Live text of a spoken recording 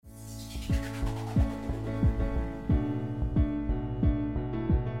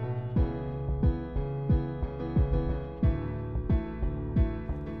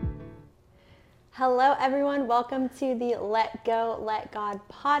Hello, everyone. Welcome to the Let Go, Let God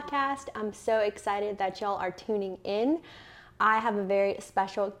podcast. I'm so excited that y'all are tuning in. I have a very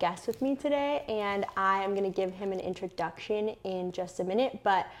special guest with me today, and I am going to give him an introduction in just a minute,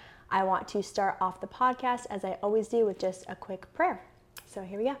 but I want to start off the podcast, as I always do, with just a quick prayer. So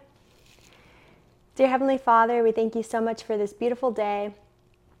here we go. Dear Heavenly Father, we thank you so much for this beautiful day.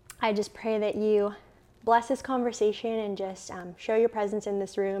 I just pray that you bless this conversation and just show your presence in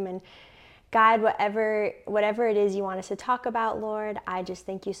this room and guide whatever it is you want us to talk about, Lord. I just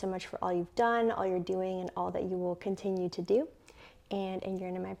thank you so much for all you've done, all you're doing, and all that you will continue to do. And in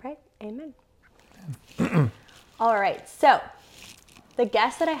your name I pray, amen. All right, so the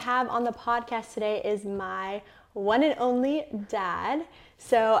guest that I have on the podcast today is my one and only dad.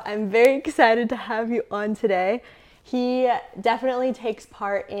 So I'm very excited to have you on today. He definitely takes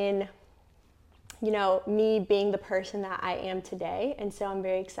part in me being the person that I am today. And so I'm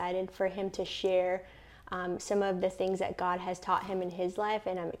very excited for him to share some of the things that God has taught him in his life.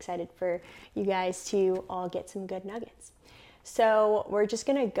 And I'm excited for you guys to all get some good nuggets. So we're just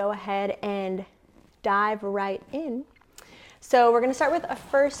going to go ahead and dive right in. So we're going to start with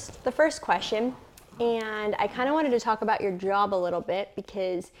the first question. And I kind of wanted to talk about your job a little bit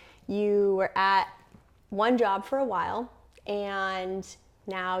because you were at one job for a while and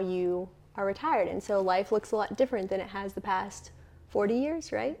now you are retired, and so life looks a lot different than it has the past 40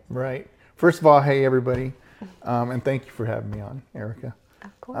 years, right? Right. First of all, hey everybody, and thank you for having me on, Erika.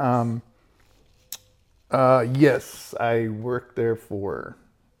 Of course. Yes, I worked there for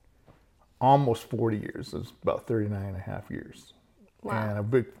almost 40 years. It was about 39 and a half years. Wow. And I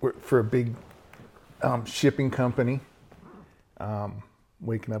worked for a big shipping company,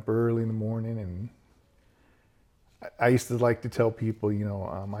 waking up early in the morning, and I used to like to tell people,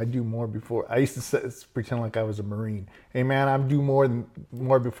 I do more before. I used to pretend like I was a Marine. Hey man, I do more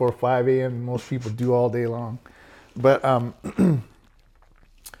before 5 a.m. than most people do all day long. But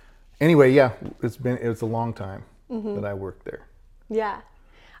anyway, yeah, it was a long time that I worked there. Yeah,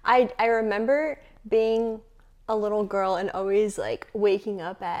 I remember being a little girl and always like waking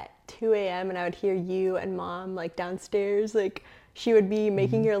up at 2 a.m. and I would hear you and mom like downstairs, like she would be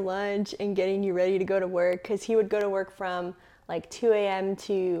making your lunch and getting you ready to go to work, because he would go to work from like 2 a.m.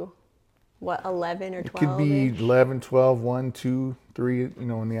 to 11 or 12? It could be 11, 12, 1, 2, 3,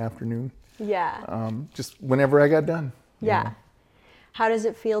 in the afternoon. Yeah. Just whenever I got done. Yeah. How does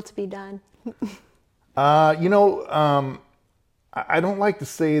it feel to be done? I don't like to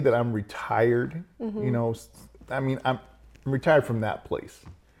say that I'm retired. I'm retired from that place.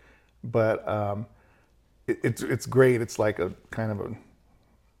 But it's great. It's like a kind of a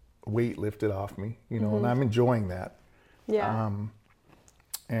weight lifted off me, and I'm enjoying that. Yeah.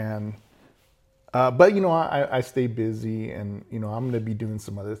 But I stay busy, and I'm going to be doing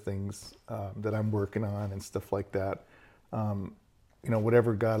some other things that I'm working on and stuff like that.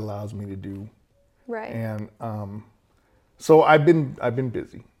 Whatever God allows me to do. Right. And so I've been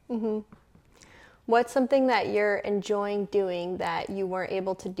busy. Mm-hmm. What's something that you're enjoying doing that you weren't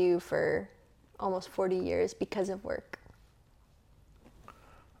able to do for almost 40 years because of work?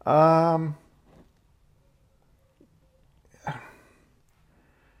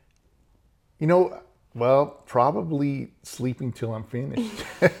 Probably sleeping till I'm finished.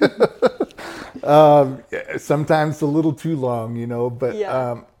 Sometimes a little too long, but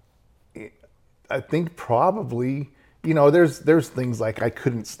Yeah. I think probably, there's things like I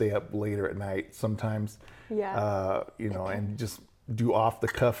couldn't stay up later at night sometimes. Yeah. And just do off the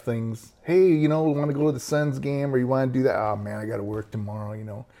cuff things. Hey, want to go to the Suns game, or you want to do that? Oh man, I got to work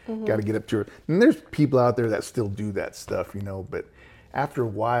tomorrow. Got to get up to it. And there's people out there that still do that stuff, but after a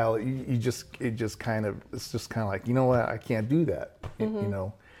while, it's just kind of like, you know what, I can't do that,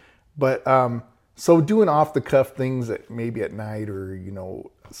 But so doing off the cuff things that maybe at night, or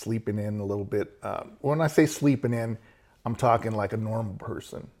sleeping in a little bit. When I say sleeping in, I'm talking like a normal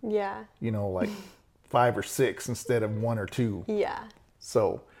person. Yeah. Like 5 or 6 instead of 1 or 2. Yeah.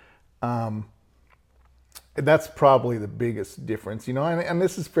 So that's probably the biggest difference, and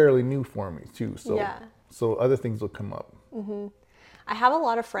this is fairly new for me too. So Yeah. So other things will come up. Mm-hmm. I have a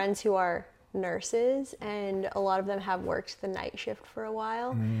lot of friends who are nurses, and a lot of them have worked the night shift for a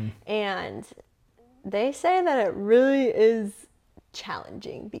while. And they say that it really is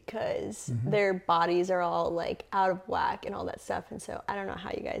challenging because their bodies are all like out of whack and all that stuff. And so I don't know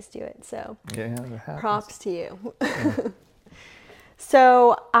how you guys do it. So Yeah, that happens. props to you.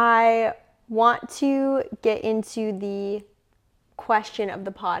 So I want to get into the question of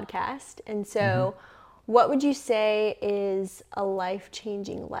the podcast. And so what would you say is a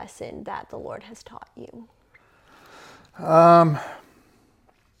life-changing lesson that the Lord has taught you?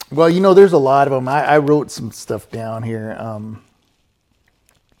 Well, there's a lot of them. I wrote some stuff down here.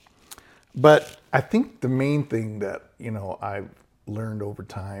 But I think the main thing that, I've learned over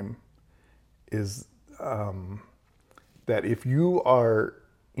time is that if you are,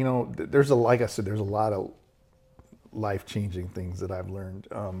 like I said, there's a lot of life-changing things that I've learned.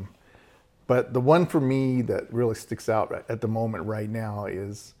 But the one for me that really sticks out at the moment right now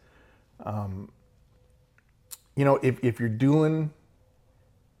is, if you're doing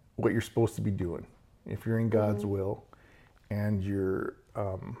what you're supposed to be doing, if you're in God's will, and you're,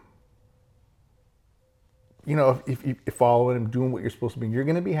 if you're following and doing what you're supposed to be, you're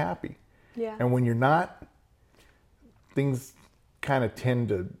going to be happy. Yeah. And when you're not, things kind of tend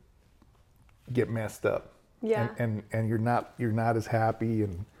to get messed up. Yeah. And you're not as happy,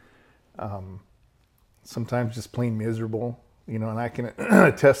 and sometimes just plain miserable. And I can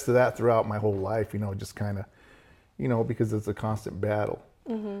attest to that throughout my whole life. Just kind of, because it's a constant battle.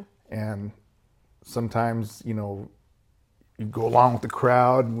 And sometimes, you go along with the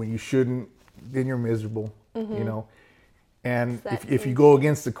crowd, and when you shouldn't, then you're miserable. And if you go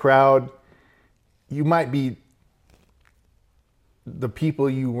against the crowd, you might be the people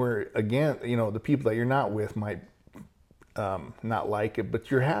you were against, the people that you're not with might not like it, but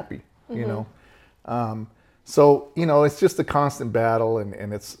you're happy, So, it's just a constant battle,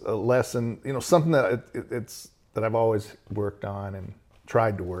 and it's a lesson, something that that I've always worked on and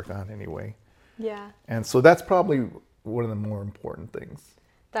tried to work on anyway. Yeah. And so that's probably one of the more important things.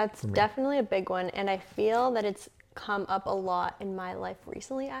 That's definitely a big one. And I feel that it's come up a lot in my life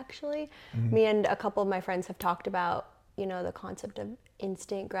recently, actually. Me and a couple of my friends have talked about, the concept of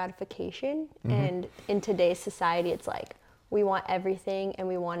instant gratification. And in today's society, it's like we want everything and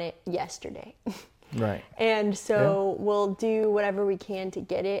we want it yesterday. Right. And so we'll do whatever we can to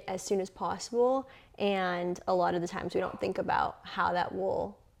get it as soon as possible. And a lot of the times we don't think about how that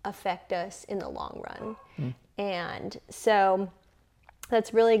will affect us in the long run. And so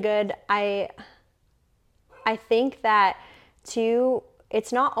that's really good. I think that too,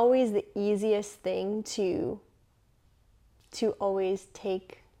 it's not always the easiest thing to always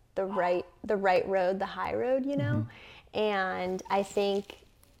take the right road, the high road, And I think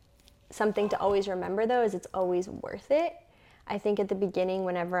something to always remember though is it's always worth it. I think at the beginning,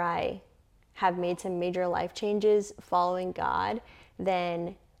 whenever I have made some major life changes following God,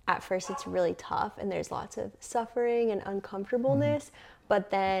 then at first it's really tough and there's lots of suffering and uncomfortableness,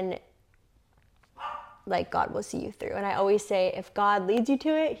 but then like God will see you through. And I always say, if God leads you to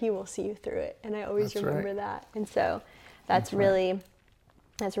it, he will see you through it. And I always remember that. And so that's really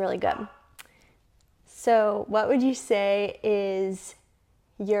good. So what would you say is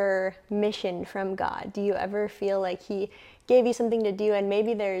your mission from God? Do you ever feel like he gave you something to do, and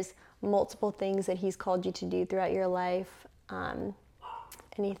maybe there's multiple things that he's called you to do throughout your life?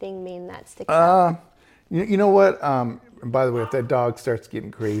 Anything mean that sticks out? You know what? And by the way, if that dog starts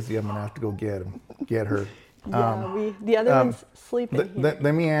getting crazy, I'm gonna have to go get her. Yeah, the other one's sleeping here.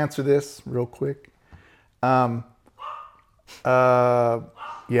 Let me answer this real quick. Yeah,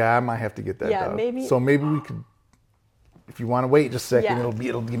 I might have to get that dog. Maybe. So maybe we could, if you want to wait just a second,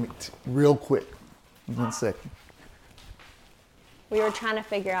 it'll give me real quick. 1 second. We were trying to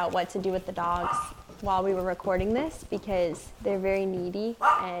figure out what to do with the dogs while we were recording this because they're very needy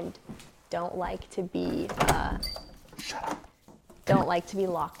and don't like to be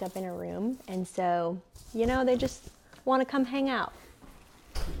locked up in a room, and so they just want to come hang out.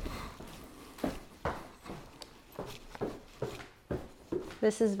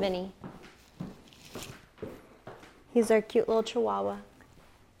 This is Vinny. He's our cute little Chihuahua.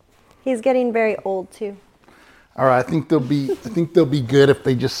 He's getting very old too. All right, I think they'll be good if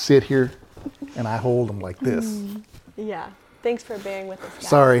they just sit here and I hold them like this. Yeah. Thanks for bearing with us, guys.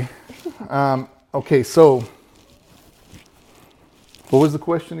 Sorry. Okay, so what was the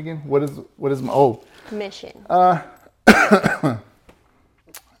question again? What is my mission?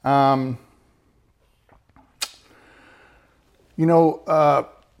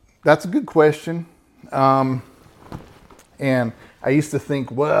 That's a good question. And I used to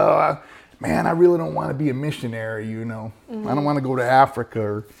think, well, man, I really don't want to be a missionary, I don't want to go to Africa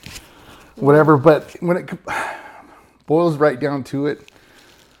or whatever. But when it boils right down to it,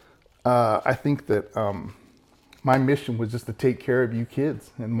 I think that my mission was just to take care of you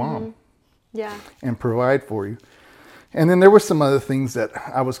kids and mom. Yeah. And provide for you. And then there were some other things that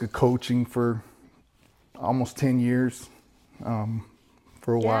I was coaching for almost 10 years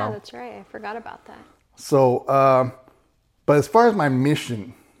for a while. Yeah, that's right. I forgot about that. So, but as far as my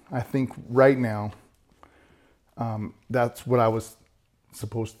mission, I think right now, that's what I was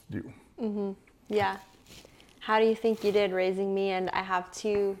supposed to do. Yeah. How do you think you did raising me? And I have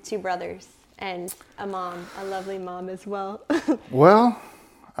two brothers and a mom, a lovely mom as well. Well,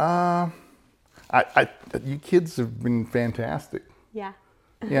 you kids have been fantastic. Yeah.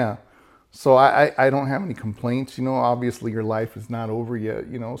 Yeah. So I don't have any complaints. Obviously your life is not over yet,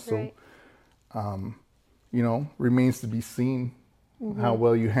 so, Right. Remains to be seen how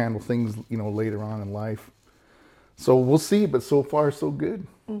well you handle things, later on in life. So we'll see, but so far so good.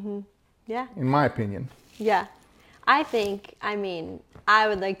 Yeah. In my opinion. Yeah. I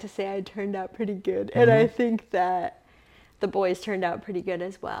would like to say I turned out pretty good. And I think that the boys turned out pretty good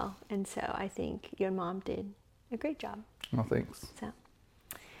as well. And so I think you and Mom did a great job. Well, thanks. So,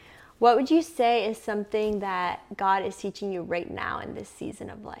 what would you say is something that God is teaching you right now in this season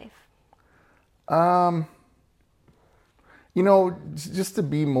of life? Just to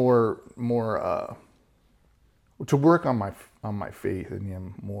be more, to work on my faith in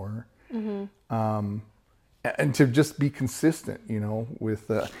Him more, and to just be consistent, with,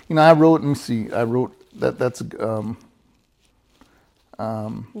 I wrote. Let me see. I wrote that. That's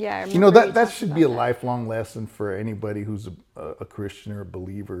Yeah, I remember that should be a lifelong lesson for anybody who's a Christian or a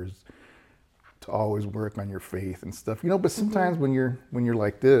believer, is to always work on your faith and stuff. But sometimes when you're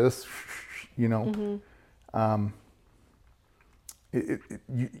like this, you're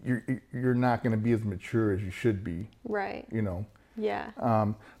not going to be as mature as you should be. Right.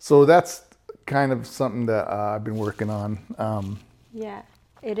 Yeah. So that's kind of something that I've been working on. Yeah.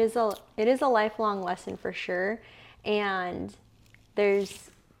 It is a lifelong lesson for sure. And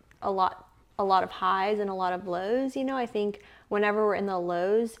there's a lot of highs and a lot of lows. I think whenever we're in the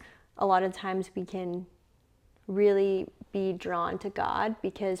lows, a lot of times we can really be drawn to God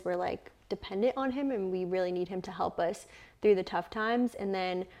because we're like dependent on Him and we really need Him to help us through the tough times. And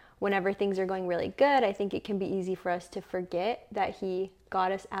then whenever things are going really good, I think it can be easy for us to forget that He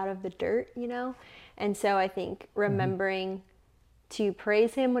got us out of the dirt, And so I think remembering to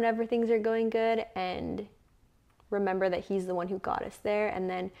praise Him whenever things are going good and remember that He's the one who got us there. And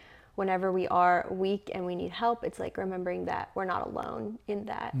then whenever we are weak and we need help, it's like remembering that we're not alone in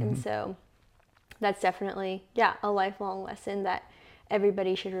that. And so that's definitely, a lifelong lesson that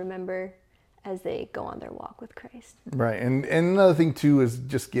everybody should remember as they go on their walk with Christ. Right. And another thing too is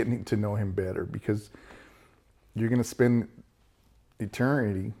just getting to know Him better, because you're going to spend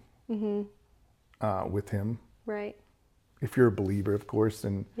eternity with Him. Right. If you're a believer, of course.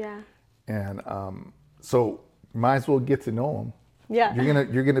 And so might as well get to know Him. Yeah.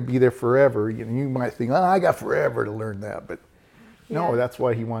 You're gonna be there forever. You might think, I got forever to learn that, but no, that's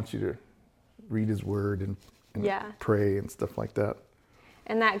why He wants you to read His Word and pray and stuff like that.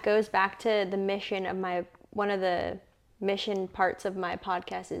 And that goes back to the mission of one of the mission parts of my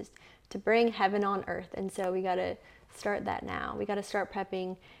podcast is to bring heaven on earth. And so we got to start that now. We got to start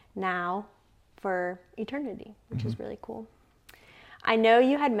prepping now for eternity, which is really cool. I know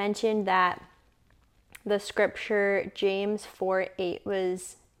you had mentioned that the scripture James 4:8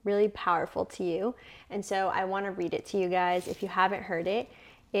 was really powerful to you. And so I want to read it to you guys if you haven't heard it.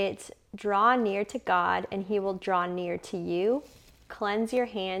 It's draw near to God and He will draw near to you. Cleanse your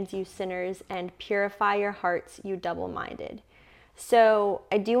hands, you sinners, and purify your hearts, you double-minded. So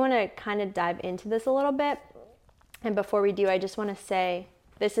I do want to kind of dive into this a little bit. And before we do, I just want to say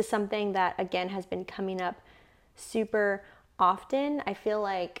this is something that, again, has been coming up super often. I feel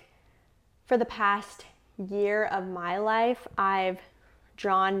like for the past year of my life, I've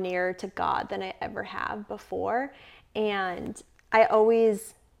drawn nearer to God than I ever have before. And I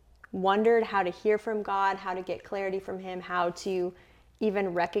always wondered how to hear from God, how to get clarity from Him, how to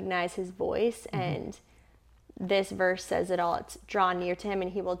even recognize His voice. And this verse says it all. It's draw near to Him and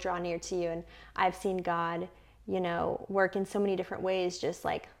He will draw near to you. And I've seen God, work in so many different ways, just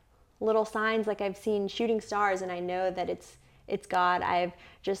like little signs. Like I've seen shooting stars and I know that it's God. I've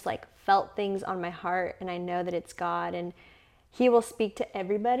just like felt things on my heart and I know that it's God. And He will speak to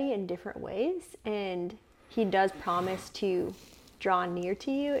everybody in different ways. And He does promise to draw near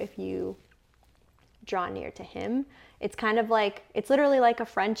to you if you draw near to Him. It's kind of like, it's literally like a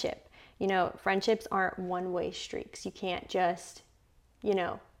friendship. Friendships aren't one-way streaks. You can't just,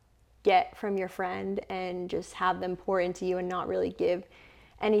 get from your friend and just have them pour into you and not really give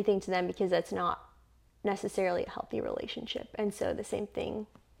anything to them, because that's not necessarily a healthy relationship. And so it's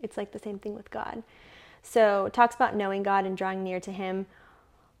like the same thing with God. So it talks about knowing God and drawing near to Him.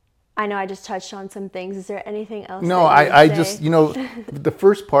 I know I just touched on some things. Is there anything else? No, I just, the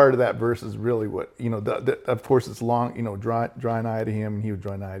first part of that verse is really what, of course it's long, draw nigh to Him and He would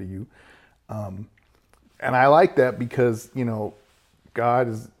draw nigh to you. And I like that because, God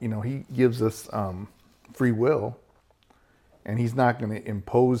is, He gives us free will, and He's not going to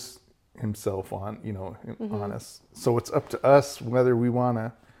impose himself on, on us. So it's up to us whether we want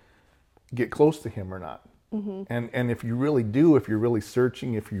to get close to him or not. And if you really do, if you're really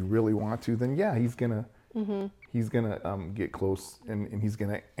searching, if you really want to, then yeah, he's gonna get close, and he's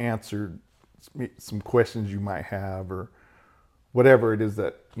gonna answer some questions you might have, or whatever it is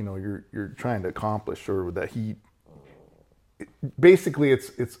that you're trying to accomplish, or that basically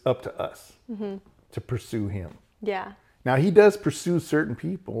it's up to us to pursue him. Yeah. Now he does pursue certain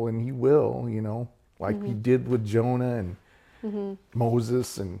people, and he will, like he did with Jonah and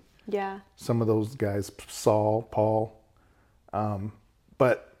Moses and some of those guys, Saul, Paul.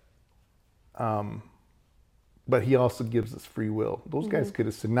 But he also gives us free will. Those guys could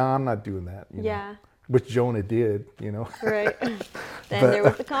have said, "No, I'm not doing that." Which Jonah did, Right. Then there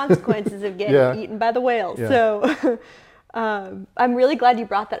was the consequences of getting eaten by the whales. Yeah. So I'm really glad you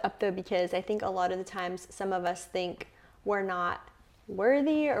brought that up, though, because I think a lot of the times some of us think we're not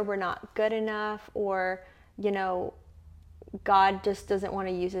worthy, or we're not good enough, or, God just doesn't want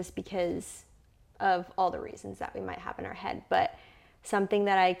to use us because of all the reasons that we might have in our head. But something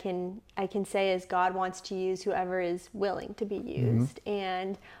that I can say is God wants to use whoever is willing to be used.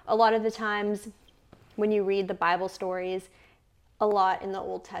 And a lot of the times when you read the Bible stories, a lot in the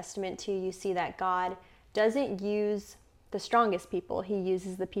Old Testament too, you see that God doesn't use the strongest people. He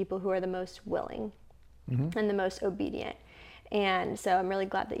uses the people who are the most willing and the most obedient. And so I'm really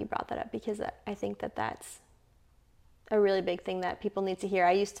glad that you brought that up, because I think that that's a really big thing that people need to hear.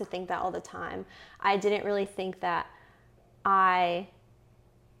 I used to think that all the time. I didn't really think that I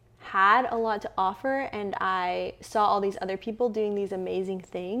had a lot to offer, and I saw all these other people doing these amazing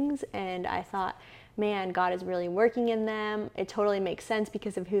things, and I thought, man, God is really working in them. It totally makes sense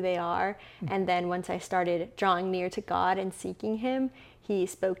because of who they are. And then once I started drawing near to God and seeking him, he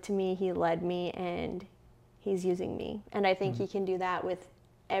spoke to me, he led me, and he's using me. And I think he can do that with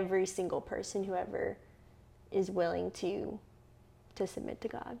every single person who ever is willing to submit to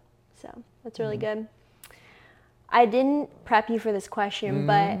God. So that's really good. I didn't prep you for this question,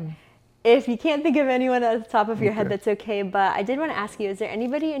 but if you can't think of anyone at the top of your head, that's okay. But I did want to ask you, is there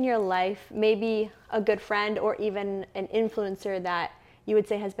anybody in your life, maybe a good friend or even an influencer, that you would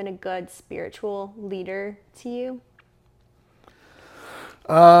say has been a good spiritual leader to you?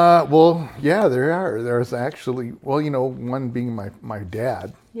 Well, yeah, there are. There's actually, one being my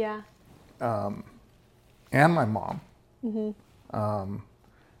dad. Yeah. And my mom. When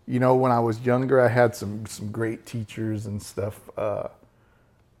I was younger, I had some great teachers and stuff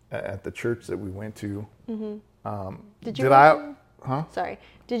at the church that we went to. Did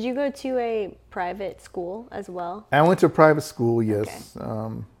you go to a private school as well? I went to a private school, yes,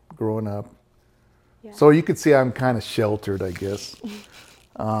 growing up. Yeah. So you could see I'm kind of sheltered, I guess.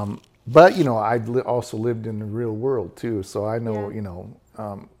 But I also lived in the real world too, so I know,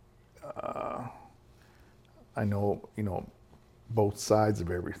 I know, both sides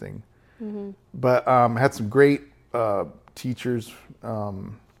of everything. But had some great teachers,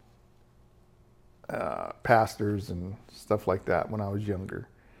 pastors and stuff like that when I was younger.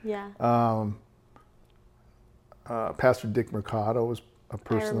 Yeah. Pastor Dick Mercado was a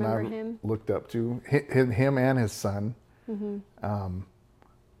person that I looked up to. Him and his son.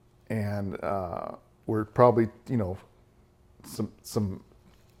 And were probably, some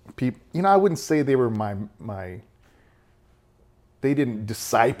people, I wouldn't say they were they didn't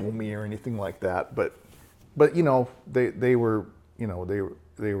disciple me or anything like that, but they were,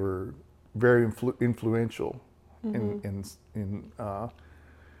 they were very influential in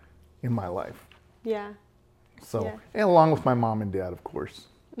my life. Yeah. So, and along with my mom and dad, of course.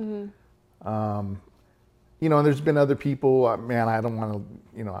 And there's been other people, man, I don't want to,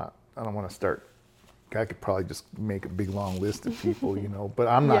 I don't want to start, I could probably just make a big long list of people, but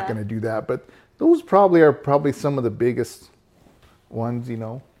I'm not going to do that. But those are some of the biggest ones,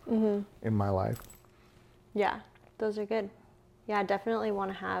 in my life. Yeah, those are good. Yeah, I definitely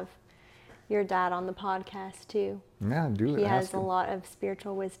want to have your dad on the podcast too. Yeah, do it. He has a lot of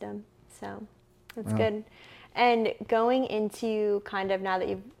spiritual wisdom, so that's good. And going into kind of, now that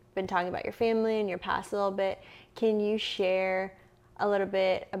you've been talking about your family and your past a little bit, can you share a little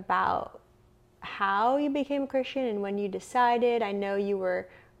bit about how you became a Christian and when you decided? I know you were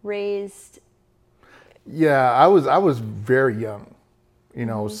raised. Yeah, I was very young,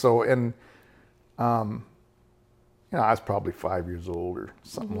 so, and, I was probably 5 years old or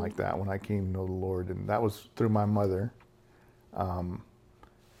something like that when I came to know the Lord, and that was through my mother.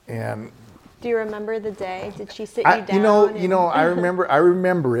 And do you remember the day? Did she sit you down? I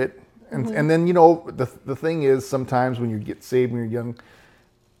remember it. And then, the thing is, sometimes when you get saved when you're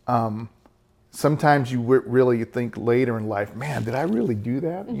young, sometimes you really think later in life, man, did I really do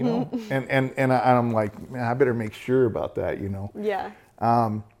that? You know, and I'm like, man, I better make sure about that. You know, Yeah.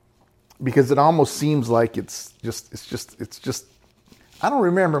 because it almost seems like it's just. I don't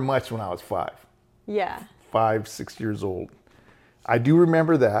remember much when I was 5. Yeah. 5, 6 years old. I do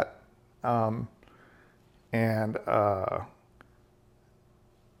remember that, and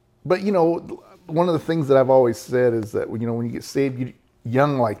but you know, one of the things that I've always said is that when you get saved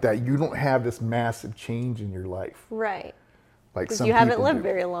young like that, you don't have this massive change in your life. Right. Like Because some you haven't people lived do.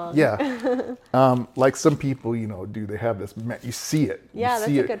 very long. Yeah. Like some people, do. They have this. You see it. Yeah, You that's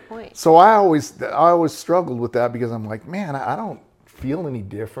see a it. good point. So I always struggled with that because I'm like, man, I don't feel any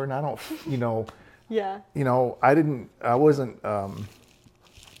different. I don't, Yeah. I wasn't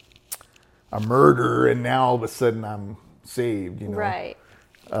a murderer, and now all of a sudden I'm saved. Right.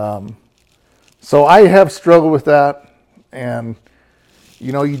 So I have struggled with that, and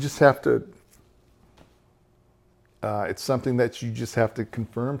you just have to. It's something that you just have to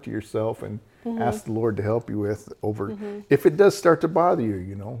confirm to yourself and ask the Lord to help you with over if it does start to bother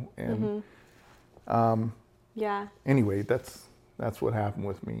you, and Yeah. anyway, that's what happened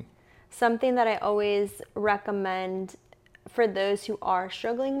with me. Something that I always recommend for those who are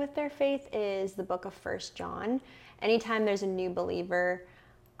struggling with their faith is the book of 1 John. Anytime there's a new believer,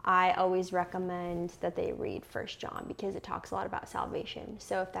 I always recommend that they read 1 John because it talks a lot about salvation.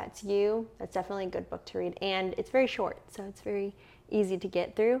 So if that's you, that's definitely a good book to read. And it's very short, so it's very easy to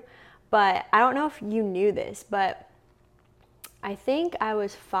get through. But I don't know if you knew this, but I think I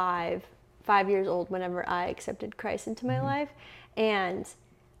was 5 years old whenever I accepted Christ into my life. And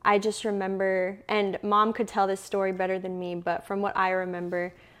I just remember, and Mom could tell this story better than me, but from what I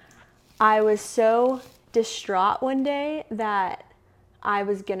remember, I was so distraught one day that I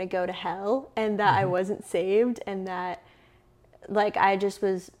was going to go to hell and that I wasn't saved, and that I just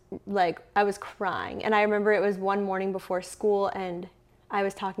was I was crying. And I remember it was one morning before school and I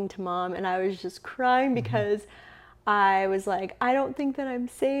was talking to Mom and I was just crying because I was like, I don't think that I'm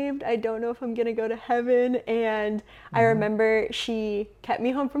saved. I don't know if I'm going to go to heaven. And I remember she kept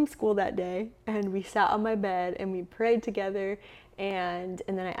me home from school that day and we sat on my bed and we prayed together, and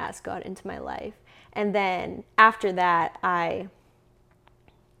then I asked God into my life. And then after that, I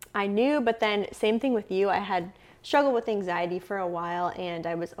knew, but then same thing with you. I had struggled with anxiety for a while and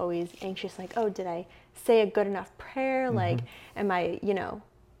I was always anxious, like, oh, did I say a good enough prayer? Like, am I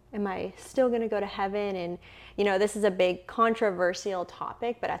still going to go to heaven? And, this is a big controversial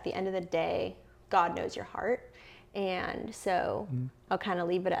topic, but at the end of the day, God knows your heart. And so I'll kind of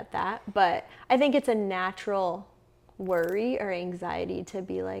leave it at that. But I think it's a natural worry or anxiety to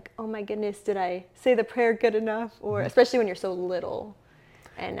be like, oh my goodness, did I say the prayer good enough? Or especially when you're so little.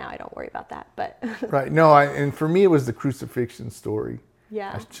 And now I don't worry about that, but. Right. No, and for me, it was the crucifixion story.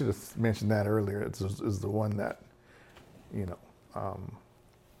 Yeah. I should have mentioned that earlier. It was the one that, you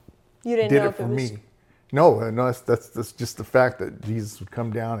didn't did know it if for it was... me. No, that's just the fact that Jesus would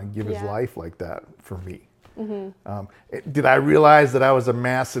come down and give his life like that for me. Did I realize that I was a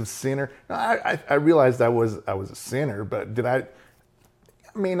massive sinner? No, I realized I was a sinner, but I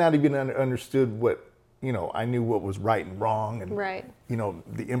may not even understood what, I knew what was right and wrong, and Right.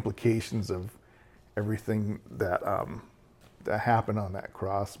 The implications of everything that happened on that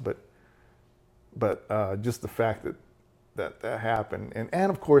cross, but just the fact that happened, and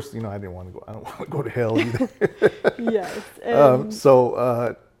of course, I don't want to go to hell either. Yes.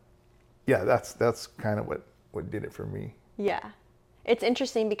 That's kind of what did it for me. Yeah. It's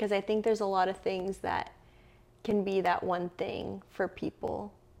interesting because I think there's a lot of things that can be that one thing for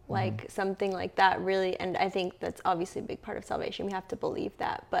people. Like something like that really, and I think that's obviously a big part of salvation. We have to believe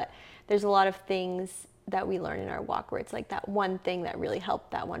that, but there's a lot of things that we learn in our walk where it's like that one thing that really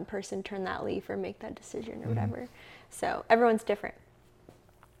helped that one person turn that leaf or make that decision or whatever. So everyone's different.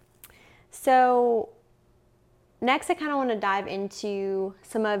 So next I kind of want to dive into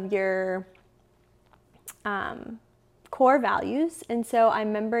some of your core values. And so I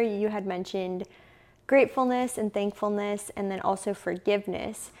remember you had mentioned gratefulness and thankfulness, and then also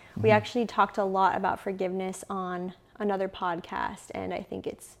forgiveness. We actually talked a lot about forgiveness on another podcast, and I think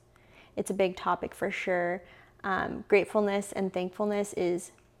it's a big topic for sure. Gratefulness and thankfulness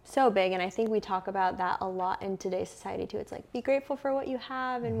is so big, and I think we talk about that a lot in today's society too. It's like, be grateful for what you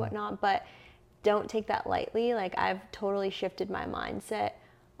have and whatnot, but don't take that lightly. Like, I've totally shifted my mindset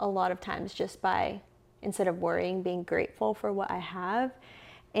a lot of times just by, instead of worrying, being grateful for what I have.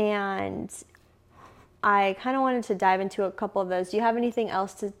 And I kind of wanted to dive into a couple of those. Do you have anything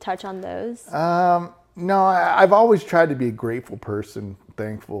else to touch on those? No, I've always tried to be a grateful person,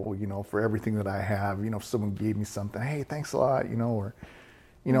 thankful, for everything that I have. If someone gave me something, hey, thanks a lot, or,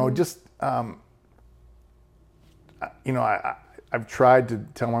 You know, just, you know, I've tried to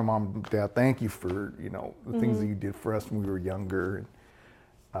tell my mom and dad, thank you for, you know, the things that you did for us when we were younger.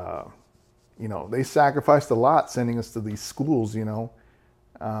 And, you know, they sacrificed a lot sending us to these schools, you know.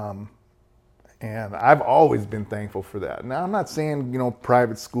 And I've always been thankful for that. Now, I'm not saying, you know,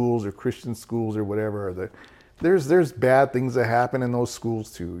 private schools or Christian schools or whatever, there's bad things that happen in those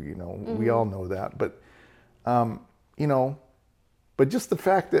schools too, you know. We all know that. But, you know, but just the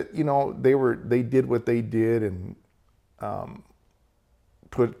fact that, you know, they did what they did and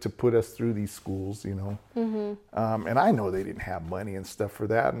put us through these schools, you know. And I know they didn't have money and stuff for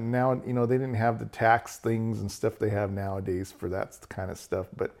that. And now, you know, they didn't have the tax things and stuff they have nowadays for that kind of stuff.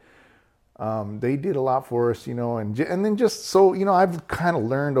 But they did a lot for us, you know, and then just so, you know, I've kind of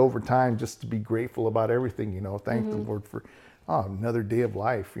learned over time just to be grateful about everything, you know, thank the Lord for another day of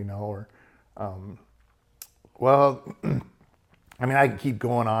life, you know, or, well, I mean, I can keep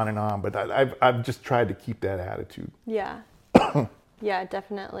going on and on, but I've just tried to keep that attitude. Yeah. Yeah,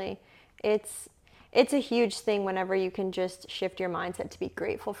 definitely. It's a huge thing whenever you can just shift your mindset to be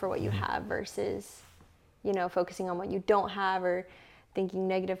grateful for what you have versus, you know, focusing on what you don't have or thinking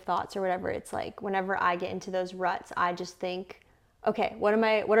negative thoughts or whatever. It's like whenever I get into those ruts, I just think, okay, what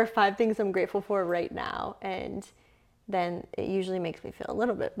are 5 things I'm grateful for right now? And then it usually makes me feel a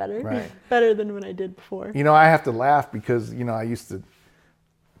little bit better. Right. Better than when I did before. You know, I have to laugh because, you know, I used to,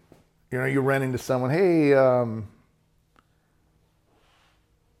 you know, you run into someone, hey,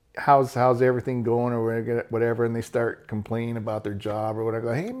 how's everything going or whatever, and they start complaining about their job or whatever.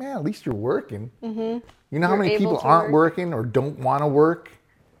 Like, hey man, at least you're working. You know how many people aren't working or don't want to work,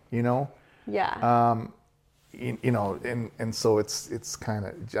 you know? Yeah. You know, and so it's kind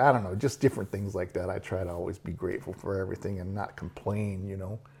of, I don't know, just different things like that. I try to always be grateful for everything and not complain, you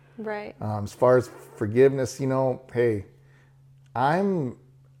know? Right. As far as forgiveness, you know, hey, I don't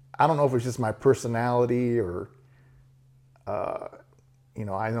know if it's just my personality or, you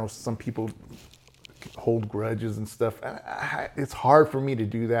know, I know some people hold grudges and stuff. It's hard for me to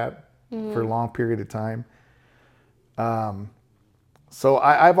do that for a long period of time. So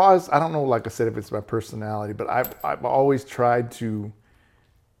I've always, I don't know, like I said, if it's my personality, but I've always tried to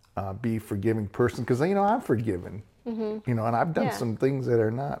be a forgiving person because, you know, I'm forgiven, you know, and I've done some things that are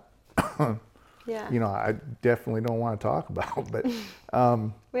not, you know, I definitely don't want to talk about, but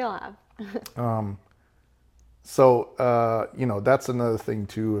we all have. So, you know, that's another thing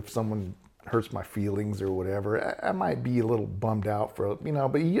too. If someone hurts my feelings or whatever, I might be a little bummed out for, you know,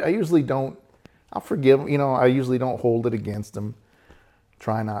 but I usually don't, I'll forgive, you know, I usually don't hold it against them.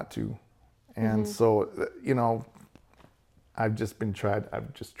 Try not to. And so, you know, I've just tried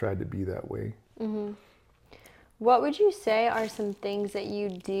to be that way. What would you say are some things that you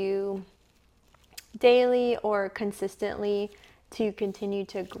do daily or consistently to continue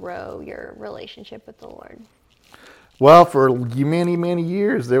to grow your relationship with the Lord? Well, for many, many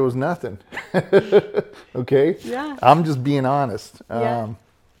years, there was nothing. Okay? Yeah. I'm just being honest. Yeah.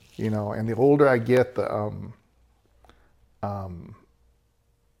 You know, and the older I get, the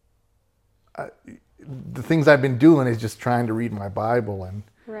things I've been doing is just trying to read my Bible and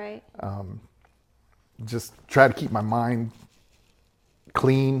Right. just try to keep my mind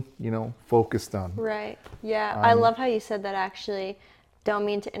clean, you know, focused on. Right. Yeah. I love how you said that, actually. Don't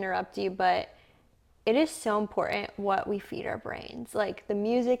mean to interrupt you, but it is so important what we feed our brains. Like the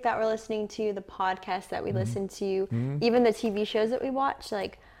music that we're listening to, the podcasts that we listen to, even the TV shows that we watch.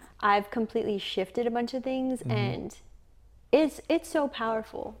 Like I've completely shifted a bunch of things and it's so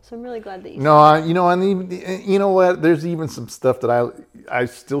powerful. So I'm really glad that you said that. You know, and even, you know what? There's even some stuff that I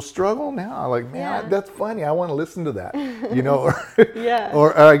still struggle now. Like, man, that's funny. I want to listen to that, you know,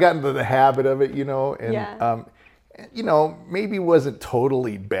 or I got into the habit of it, you know, and you know, maybe it wasn't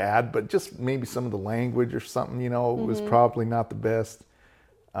totally bad, but just maybe some of the language or something, you know, was probably not the best.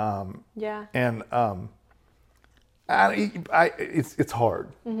 And it's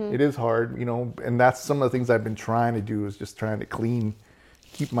hard. It is hard, you know, and that's some of the things I've been trying to do is just trying to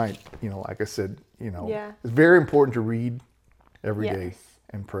keep my, you know, like I said, you know, it's very important to read every day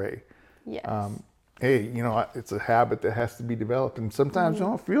and pray. Yes. Hey, you know, it's a habit that has to be developed, and sometimes I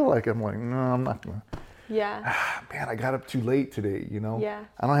don't feel like I'm like, no, I'm not gonna. Yeah. Man, I got up too late today, you know. Yeah.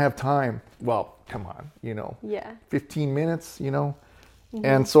 I don't have time. Well, come on, you know. Yeah. 15 minutes, you know.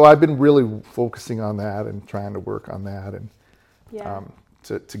 And so I've been really focusing on that and trying to work on that and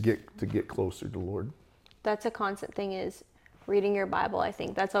to get closer to the Lord. That's a constant thing, is reading your Bible. I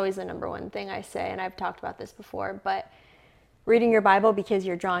think that's always the number one thing I say, and I've talked about this before, but reading your Bible, because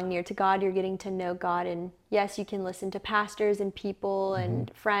you're drawing near to God, you're getting to know God, and yes, you can listen to pastors and people and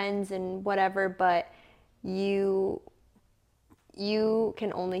friends and whatever, but you you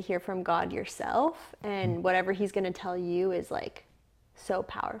can only hear from God yourself, and whatever he's going to tell you is like so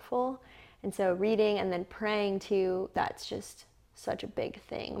powerful. And so reading and then praying too, that's just such a big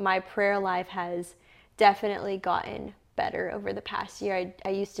thing. My prayer life has definitely gotten better over the past year. I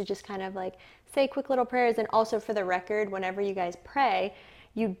used to just kind of like say quick little prayers. And also, for the record, whenever you guys pray,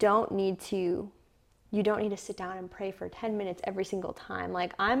 you don't need to sit down and pray for 10 minutes every single time.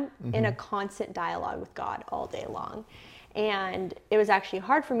 Like, I'm in a constant dialogue with God all day long. And it was actually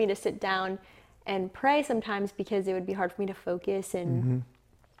hard for me to sit down and pray sometimes because it would be hard for me to focus. And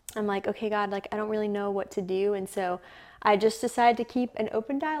I'm like, okay, God, like, I don't really know what to do. And so I just decided to keep an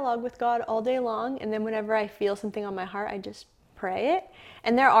open dialogue with God all day long. And then whenever I feel something on my heart, I just pray it.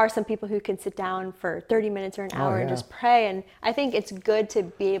 And there are some people who can sit down for 30 minutes or an hour and just pray. And I think it's good to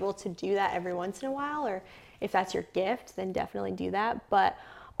be able to do that every once in a while, or if that's your gift, then definitely do that. But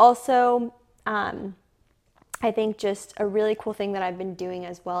also, I think just a really cool thing that I've been doing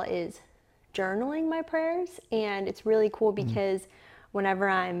as well is journaling my prayers. And it's really cool because whenever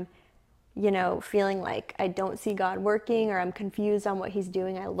I'm, feeling like I don't see God working or I'm confused on what he's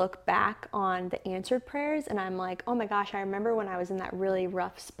doing, I look back on the answered prayers and I'm like, oh my gosh, I remember when I was in that really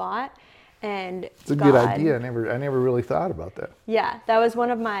rough spot. And it's a good idea. I never really thought about that. Yeah, that was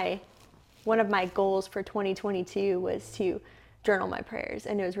one of my goals for 2022 was to journal my prayers,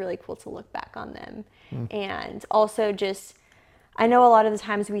 and it was really cool to look back on them. And also, just, I know a lot of the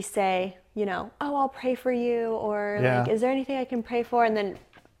times we say, oh, I'll pray for you, or like, is there anything I can pray for? And then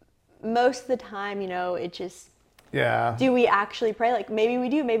most of the time, it just, do we actually pray? Like, maybe we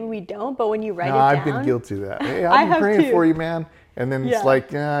do, maybe we don't, but when you write it down. I've been guilty of that. Hey, I've been praying for you, man. And then it's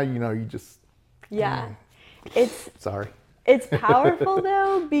like, you just. It's sorry. It's powerful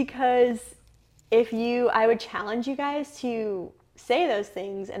though, because I would challenge you guys to say those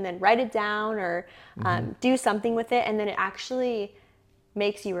things and then write it down, or do something with it, and then it actually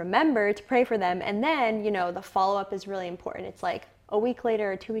makes you remember to pray for them. And then, the follow-up is really important. It's like a week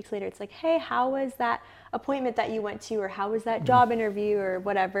later or 2 weeks later, it's like, hey, how was that appointment that you went to, or how was that job interview, or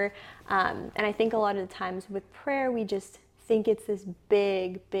whatever. And I think a lot of the times with prayer, we just think it's this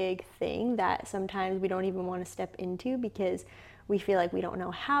big thing that sometimes we don't even want to step into because we feel like we don't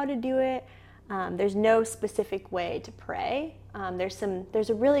know how to do it. There's no specific way to pray. There's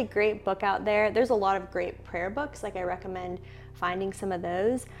a really great book out there. There's a lot of great prayer books. Like, I recommend finding some of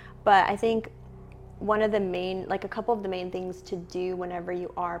those. But I think a couple of the main things to do whenever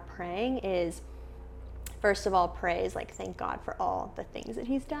you are praying is, first of all, praise, like, thank God for all the things that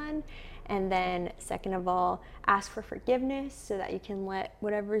he's done. And then second of all, ask for forgiveness so that you can let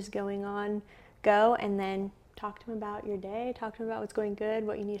whatever's going on go. And then talk to him about your day, talk to him about what's going good,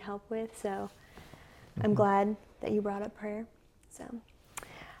 what you need help with. So I'm glad that you brought up prayer. So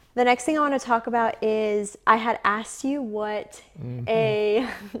the next thing I want to talk about is, I had asked you what a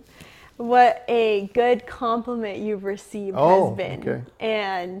good compliment you've received has been. Okay.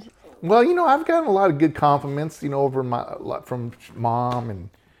 And well, I've gotten a lot of good compliments, from Mom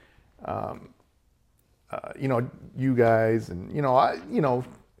and you guys, and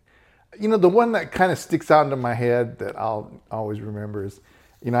the one that kind of sticks out into my head that I'll always remember is,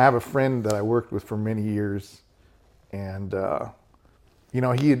 I have a friend that I worked with for many years, and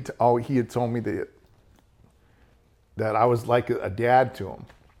he had told me that I was like a dad to him.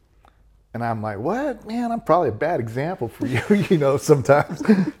 And I'm like, what? Man, I'm probably a bad example for you, sometimes,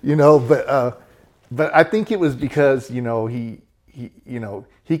 but I think it was because, he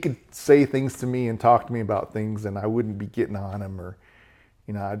could say things to me and talk to me about things, and I wouldn't be getting on him, or,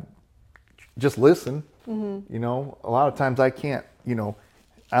 I'd just listen. A lot of times I can't,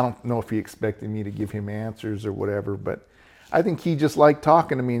 I don't know if he expected me to give him answers or whatever, but I think he just liked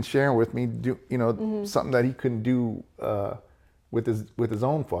talking to me and sharing with me, something that he couldn't do, with his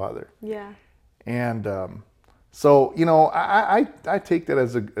own father. Yeah. And so I take that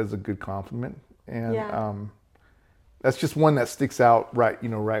as a good compliment, and that's just one that sticks out right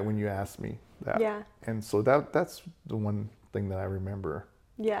when you asked me that. Yeah. And so that's the one thing that I remember.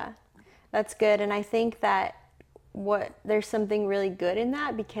 Yeah, that's good. And I think that there's something really good in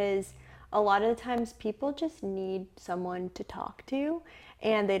that, because a lot of the times people just need someone to talk to,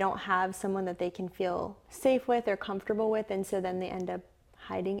 and they don't have someone that they can feel safe with or comfortable with, and so then they end up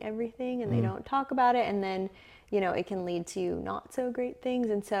hiding everything and they don't talk about it, and then it can lead to not so great things.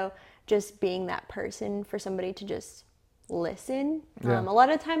 And so just being that person for somebody to just listen. A lot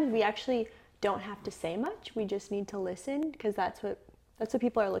of times we actually don't have to say much, we just need to listen, because that's what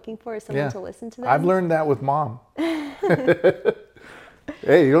people are looking for, is someone to listen to them. I've learned that with Mom. Hey,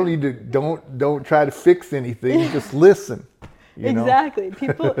 you don't need to don't try to fix anything, just listen. You know? Exactly.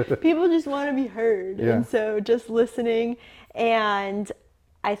 People just want to be heard. Yeah. And so just listening. And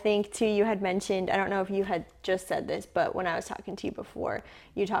I think too, you had mentioned, I don't know if you had just said this, but when I was talking to you before,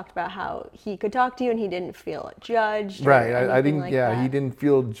 you talked about how he could talk to you and he didn't feel judged. Right. Or I didn't, like that. he didn't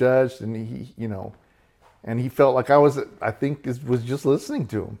feel judged, and he, and he felt like was just listening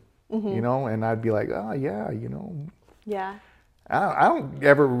to him, and I'd be like, oh yeah, Yeah. I don't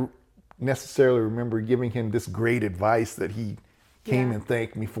ever necessarily remember giving him this great advice that he came and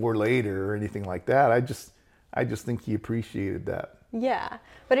thanked me for later or anything like that. I just think he appreciated that. Yeah,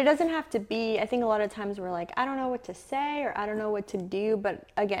 but it doesn't have to be. I think a lot of times we're like, I don't know what to say or I don't know what to do. But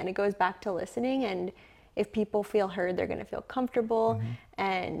again, it goes back to listening. And if people feel heard, they're going to feel comfortable.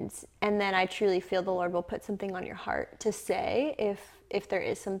 And then I truly feel the Lord will put something on your heart to say if there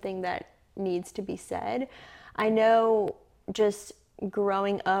is something that needs to be said. I know just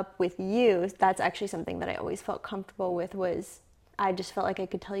growing up with you, that's actually something that I always felt comfortable with was I just felt like I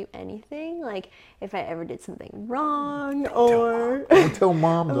could tell you anything, like if I ever did something wrong or Don't tell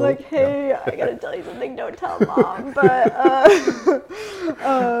mom. I'm though. like, hey, I gotta tell you something. Don't tell mom. But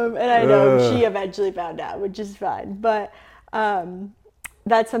and I know she eventually found out, which is fine. But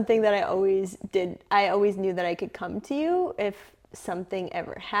that's something that I always did. I always knew that I could come to you if something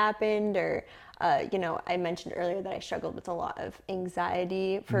ever happened, or I mentioned earlier that I struggled with a lot of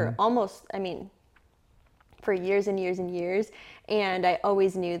anxiety for for years and years and years. And I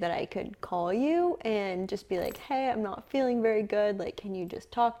always knew that I could call you and just be like, hey, I'm not feeling very good. Like, can you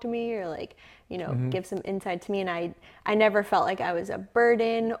just talk to me or give some insight to me? And I never felt like I was a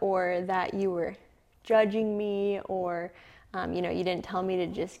burden or that you were judging me or, you didn't tell me to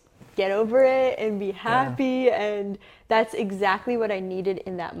just get over it and be happy. Yeah. And that's exactly what I needed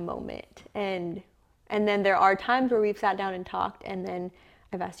in that moment. And then there are times where we've sat down and talked and then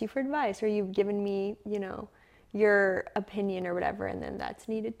I've asked you for advice or you've given me, your opinion or whatever, and then that's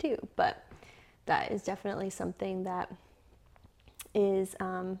needed too. But that is definitely something that is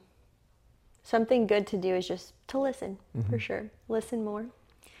something good to do, is just to listen, for sure. Listen more.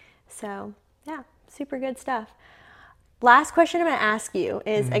 So yeah, super good stuff. Last question I'm going to ask you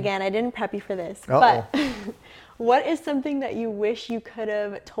is, again, I didn't prep you for this, but what is something that you wish you could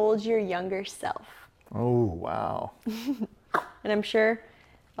have told your younger self? Oh, wow. And I'm sure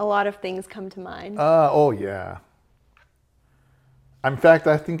a lot of things come to mind. Oh, yeah. In fact,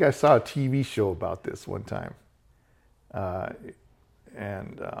 I think I saw a TV show about this one time. I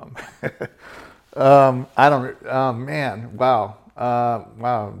don't, man, wow.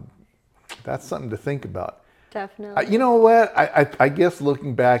 Wow. That's something to think about. Definitely. You know what? I guess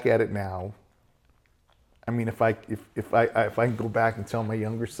looking back at it now, I mean, if I can go back and tell my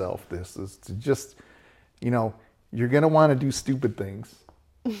younger self this, is to just, you're going to want to do stupid things.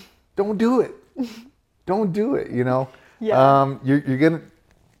 Don't do it. Don't do it, Yeah. You're going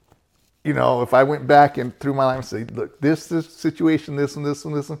to, if I went back and through my life and say, look, this situation, this and this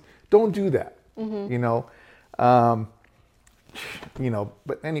and this, don't do that, but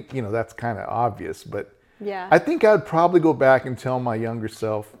that's kind of obvious, but yeah, I think I'd probably go back and tell my younger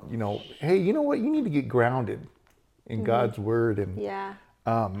self, hey, you know what, you need to get grounded in God's word. And yeah.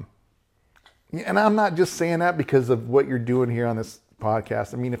 And I'm not just saying that because of what you're doing here on this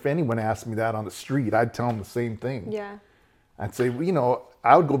podcast. I mean, if anyone asked me that on the street, I'd tell them the same thing. Yeah. I'd say,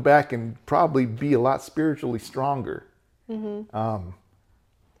 I would go back and probably be a lot spiritually stronger,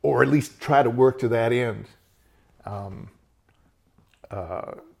 or at least try to work to that end.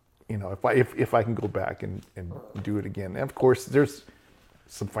 If I can go back and do it again. And of course, there's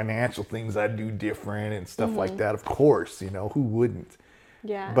some financial things I'd do different and stuff like that. Of course, who wouldn't?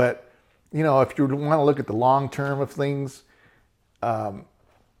 Yeah. But if you want to look at the long term of things, I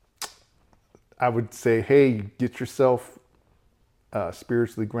would say, hey, get yourself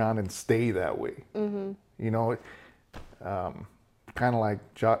spiritually grounded and stay that way. Kind of like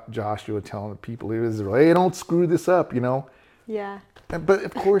Joshua telling the people of Israel, hey, don't screw this up, Yeah. But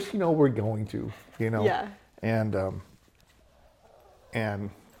of course, we're going to, Yeah. And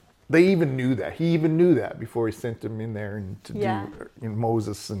they even knew that. He even knew that before he sent them in there and to do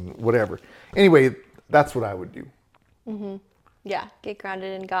Moses and whatever. Anyway, that's what I would do. Yeah, get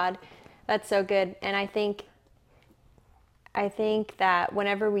grounded in God. That's so good. And I think that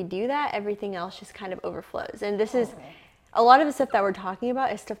whenever we do that, everything else just kind of overflows. And this is a lot of the stuff that we're talking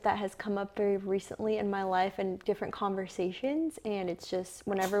about is stuff that has come up very recently in my life and different conversations. And it's just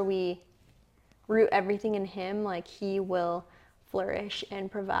whenever we root everything in Him, like He will flourish and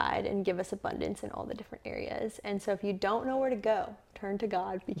provide and give us abundance in all the different areas. And so if you don't know where to go, turn to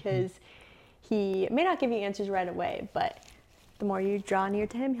God, because He may not give you answers right away, but the more you draw near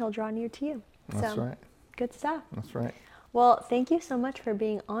to Him, He'll draw near to you. That's right. Good stuff. That's right. Well, thank you so much for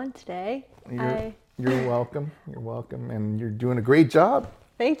being on today. You're welcome. You're welcome. And you're doing a great job.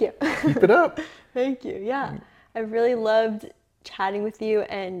 Thank you. Keep it up. Thank you. Yeah. I've really loved chatting with you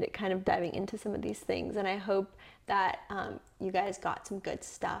and kind of diving into some of these things. And I hope that you guys got some good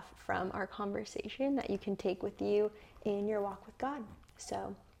stuff from our conversation that you can take with you in your walk with God.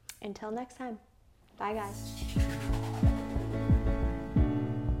 So until next time, bye guys.